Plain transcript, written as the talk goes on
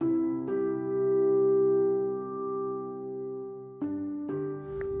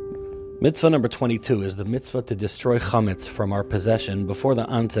Mitzvah number 22 is the mitzvah to destroy Chametz from our possession before the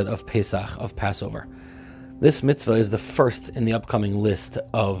onset of Pesach, of Passover. This mitzvah is the first in the upcoming list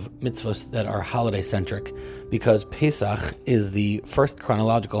of mitzvahs that are holiday-centric, because Pesach is the first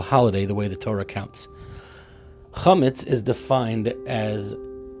chronological holiday the way the Torah counts. Chametz is defined as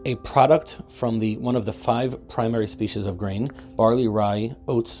a product from one of the 5 primary species of grain, barley, rye,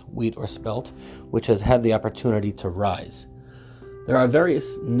 oats, wheat, or spelt, which has had the opportunity to rise. There are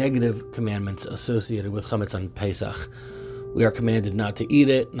various negative commandments associated with Chametz on Pesach. We are commanded not to eat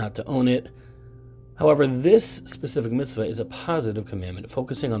it, not to own it. However, this specific mitzvah is a positive commandment,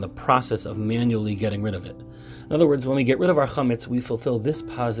 focusing on the process of manually getting rid of it. In other words, when we get rid of our Chametz, we fulfill this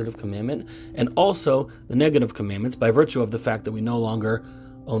positive commandment and also the negative commandments by virtue of the fact that we no longer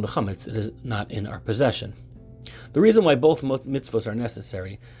own the Chametz. It is not in our possession. The reason why both mitzvahs are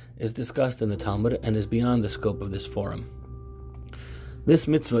necessary is discussed in the Talmud and is beyond the scope of this forum. This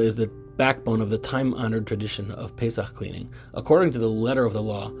mitzvah is the backbone of the time-honored tradition of Pesach cleaning. According to the letter of the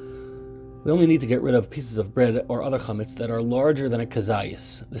law, we only need to get rid of pieces of bread or other chametz that are larger than a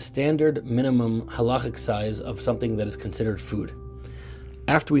kazayis, the standard minimum halachic size of something that is considered food.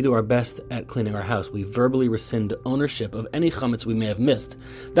 After we do our best at cleaning our house, we verbally rescind ownership of any chametz we may have missed.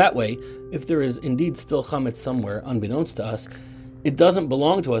 That way, if there is indeed still chametz somewhere unbeknownst to us, it doesn't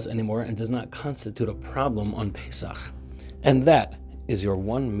belong to us anymore and does not constitute a problem on Pesach. And that is your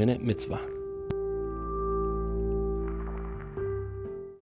 1-minute mitzvah.